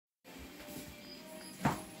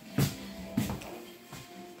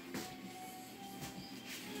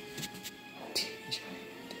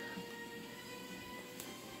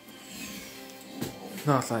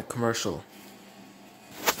smells like commercial.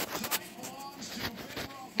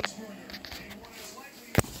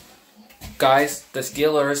 Guys, the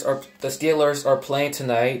Steelers are playing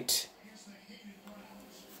tonight.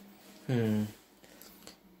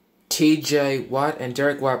 T.J. Watt and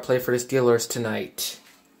Derek Watt play for the Steelers tonight.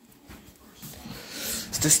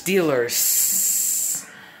 It's the Steelers.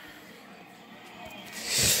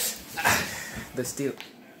 The Steelers.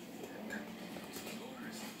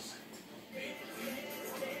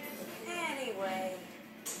 Anyway.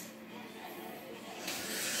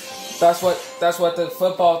 That's what the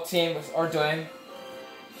football teams are doing.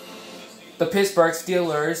 The Pittsburgh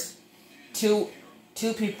Steelers. Two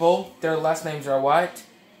people. Their last names are Watt.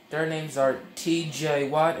 Their names are T.J.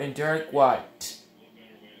 Watt and Derek Watt.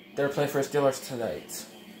 They're playing for Steelers tonight.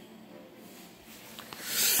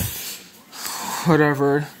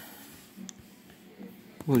 Whatever.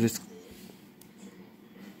 We'll just.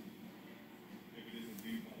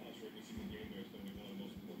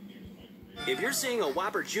 If you're seeing a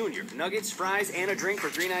Whopper Jr., nuggets, fries, and a drink for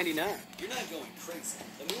 $3.99, you're not going crazy.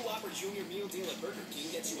 The new Whopper Jr. meal deal at Burger King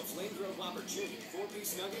gets you a flame-grilled Whopper Jr.,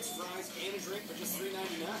 4-piece nuggets, fries, and a drink for just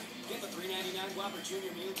 $3.99. Get the $3.99 Whopper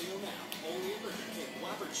Jr. meal deal now, only at Burger King.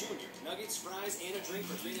 Whopper Jr., nuggets, fries, and a drink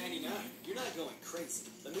for $3.99. You're not going crazy.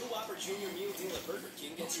 The new Whopper Jr. meal deal at Burger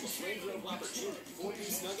King gets you a flame-grilled Whopper Jr.,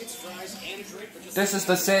 4-piece nuggets, fries, and a drink for just This is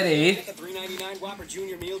the city. Get the $3.99 Whopper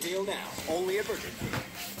Jr. meal deal now, only at Burger King.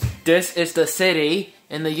 This is the city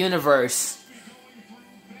in the universe.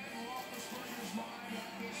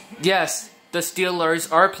 Yes, the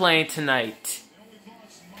Steelers are playing tonight.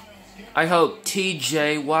 I hope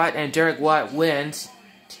T.J. Watt and Derek Watt wins.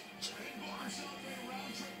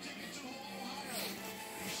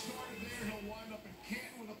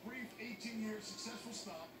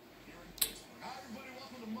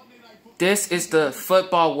 This is the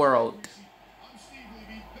football world.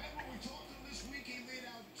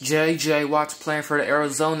 J.J. Watt's playing for the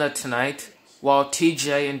Arizona tonight, while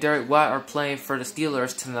T.J. and Derek Watt are playing for the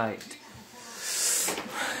Steelers tonight.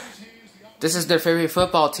 This is their favorite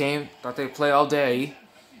football team that they play all day.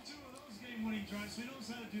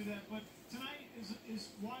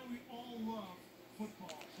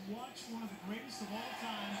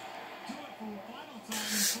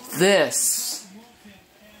 This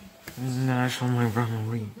National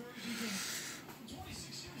Rivalry.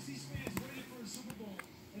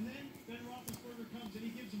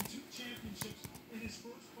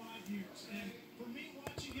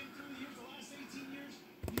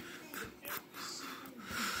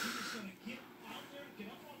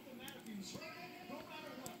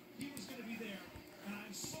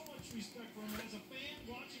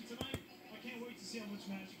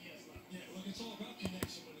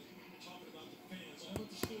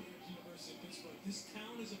 This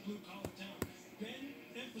town is a blue-collar town. Ben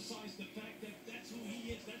emphasized the fact that that's who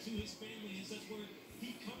he is, that's who his family is, that's where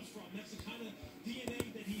he comes from. That's the kind of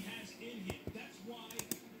DNA that he has in him. That's why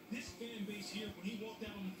this fan base here, when he walked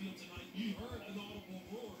out on the field tonight, you heard an audible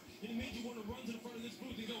roar, and it made you want to run to the front of this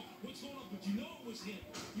booth and go, what's going on? But you know it was him.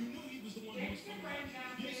 You knew he was the one who was coming out.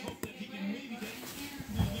 You just hope that he can maybe get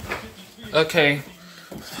Okay.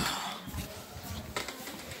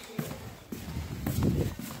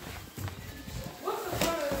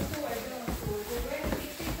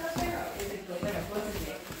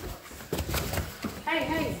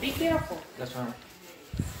 Hey, be careful. That's fine.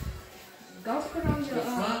 Go put on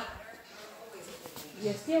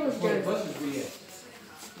your Steelers jersey.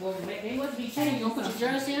 Well, they must be changing. You gonna put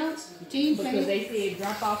your jersey on? Team because they said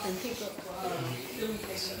drop off and pick up.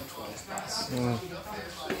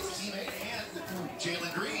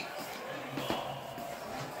 Jalen Green.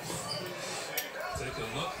 Take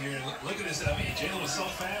a look here. Look at this. I mean, Jalen was so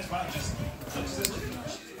fast. Wow, just look at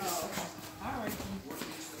this. All right.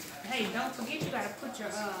 Hey, don't forget you gotta put your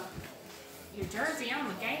jersey on.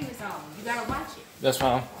 The game is on. You gotta watch it. That's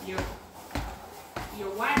fine. Your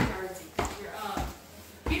white jersey. Your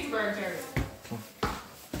Pittsburgh jersey.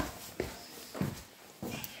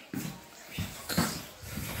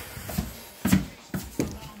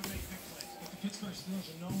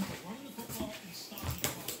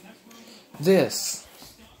 This.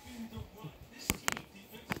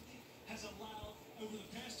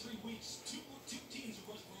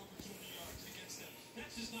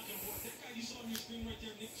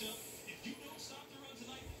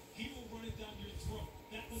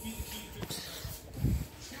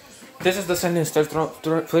 This is the sentence they're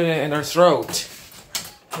putting it in their throat.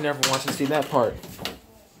 I never want to see that part.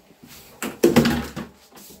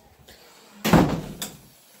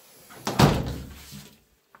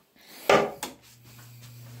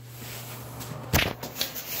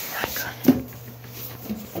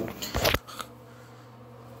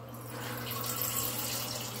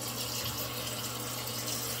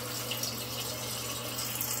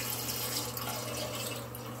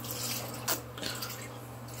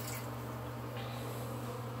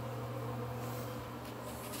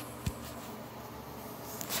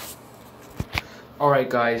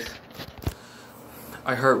 Alright guys,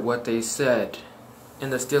 I heard what they said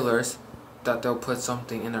in the Steelers, that they'll put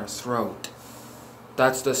something in their throat.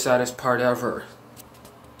 That's the saddest part ever.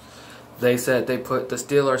 They said the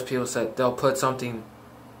Steelers people said they'll put something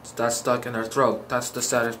that's stuck in their throat. That's the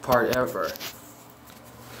saddest part ever.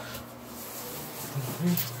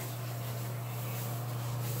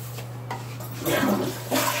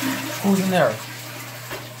 Who's in there?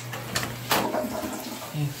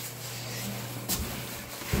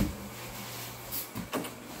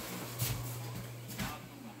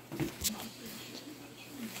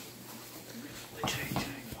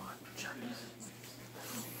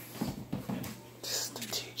 This is the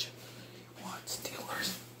teacher. What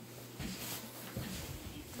Steelers?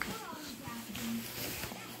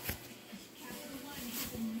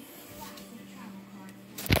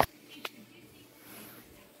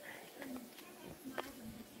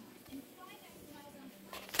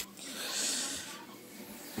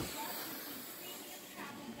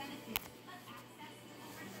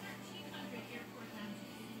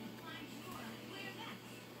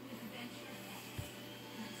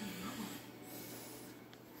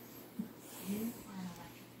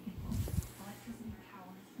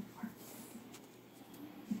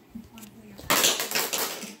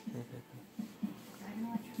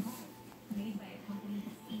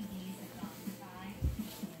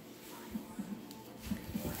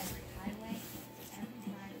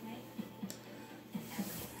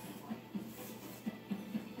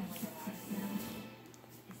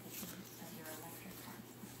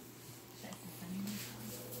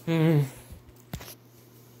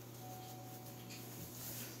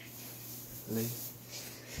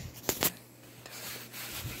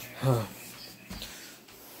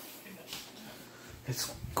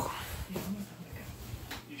 It's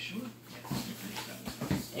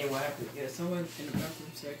Hey, what happened? Yeah, someone in the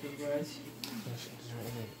bathroom second, guys.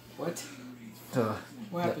 What?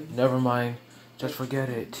 What happened? Never mind. Just forget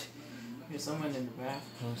it. There's someone in the bath.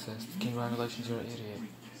 Who says, congratulations, you're an idiot.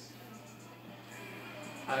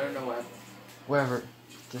 I don't know what. Whatever.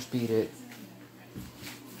 Just beat it.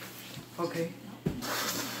 Okay.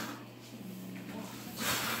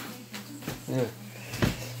 Yeah.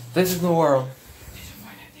 This is the world. Did you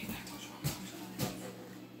find that thing I told you about?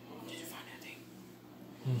 Did you find that thing?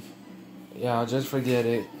 Yeah, I'll just forget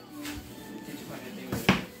it. Did you find that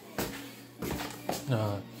thing?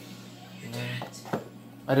 No.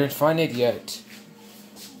 I didn't find it yet.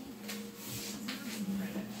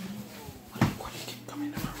 Why do you keep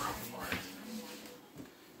coming to my room for?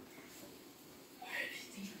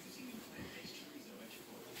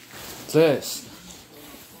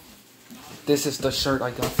 This is the shirt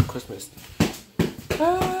I got for Christmas.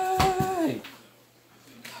 Hey!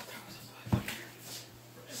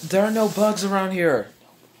 There are no bugs around here.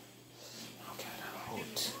 Get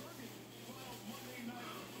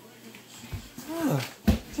out.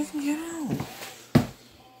 Just get out.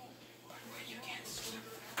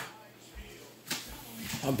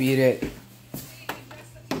 I'll beat it.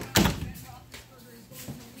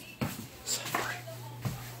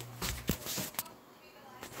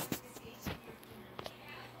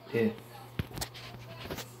 Yeah.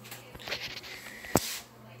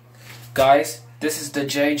 Guys, this is the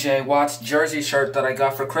JJ Watts jersey shirt that I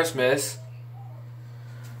got for Christmas.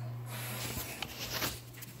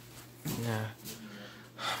 Nah.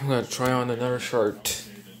 I'm gonna try on another shirt.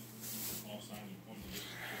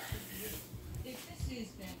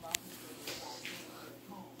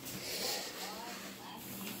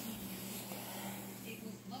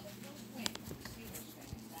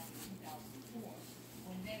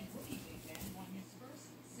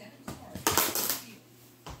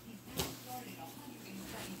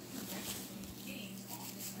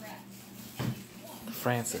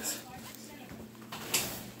 Francis.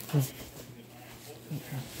 Come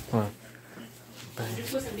on. Did you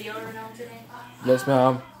put some deodorant on today? Yes,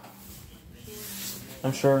 ma'am.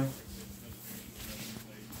 I'm sure.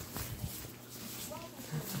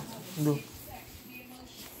 No.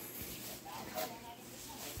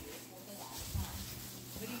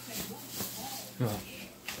 No.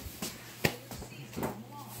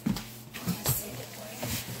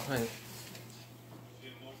 Right.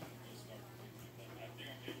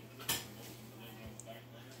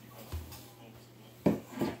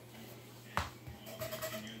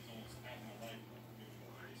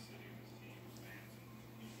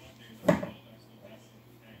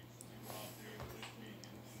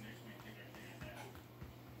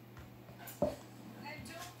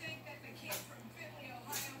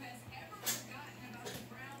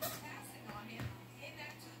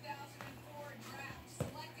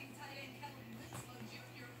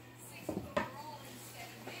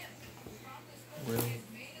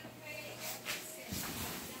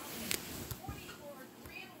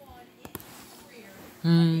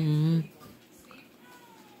 Hmm.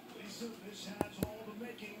 This has all the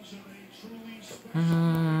makings of a truly special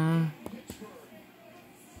Hmm. Pittsburgh.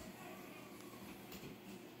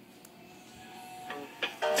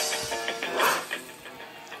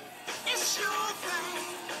 It's your thing.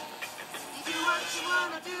 You do what you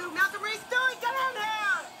wanna do. Now the race doing down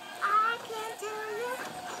there. I can do you.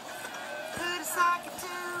 Good as I can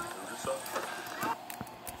do.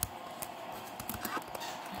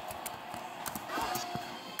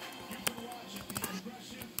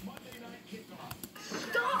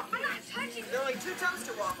 Stop! I'm not touching There are only 2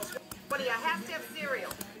 toaster waffles. What do you have to have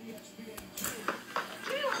cereal?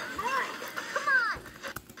 you. Mine. Come on.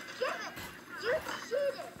 Give it. You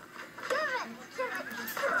cheated. Give it. Give it.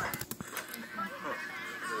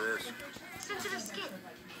 Sensitive skin.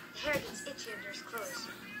 Hair gets itchy under his clothes.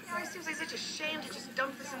 It seems like such a shame to just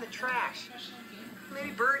dump this in the trash.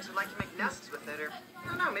 Maybe birds would like to make nests with it, or I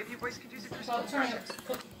don't know. Maybe you boys could use it for So school turn projects.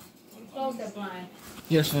 close that blind.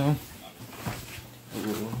 Yes, ma'am.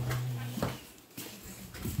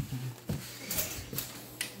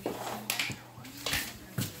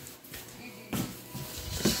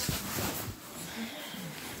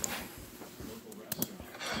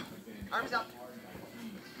 Arms up.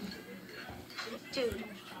 Dude.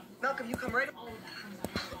 Malcolm, you come right.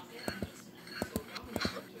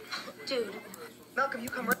 Dude. Malcolm, you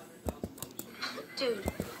come right. Dude.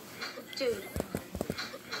 Dude.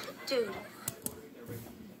 Dude.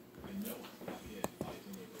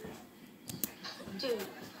 Dude.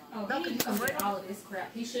 Oh, Malcolm, he you needs to come come right get all of this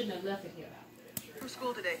crap. He shouldn't have left it here. From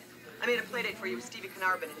school today. I made a play date for you with Stevie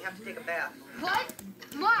Carnarvon, and you have to take a bath. What?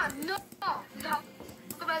 Mom, no. No.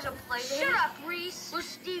 As a play date. Shut up, Reese. Was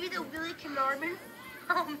Stevie the Willie Carnarvon?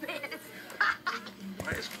 Oh, man.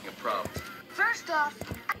 Why is a problem? First off,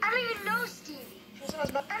 I don't even know Stevie.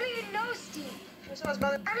 I don't even know Stevie. I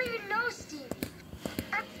don't even know Stevie.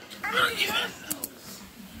 I don't even know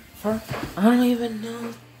Stevie. I don't even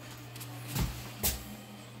know.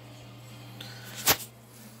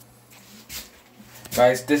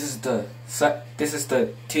 Guys, this is the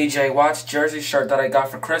TJ Watts jersey shirt that I got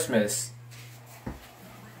for Christmas.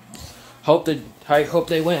 I hope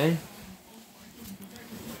they win.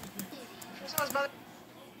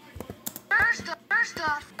 First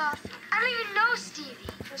off, I don't even know Stevie.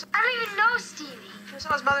 I don't even know Stevie. I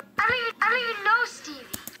don't even know Stevie.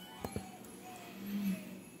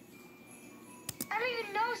 I don't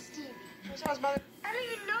even know Stevie. I don't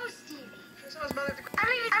even know Stevie. I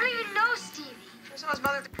don't even know Stevie.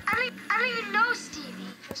 I don't even know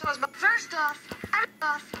Stevie. First off, I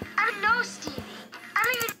don't know Stevie. I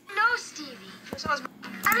don't even know Stevie.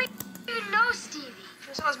 I don't even know Stevie. I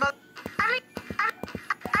don't even know Stevie. I don't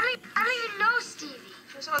even know Stevie.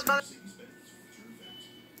 I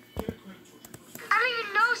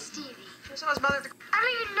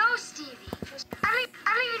don't even know Stevie. I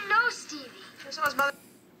don't even know Stevie.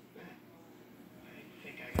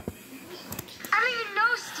 I don't even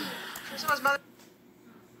know Stevie.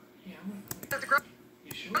 At the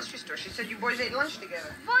grocery store, she said you boys ate lunch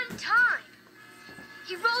together. One time,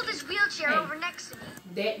 he rolled his wheelchair over next to me.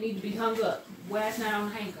 That needs to be hung up. Why it's not on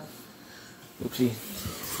the hanger? Oopsie.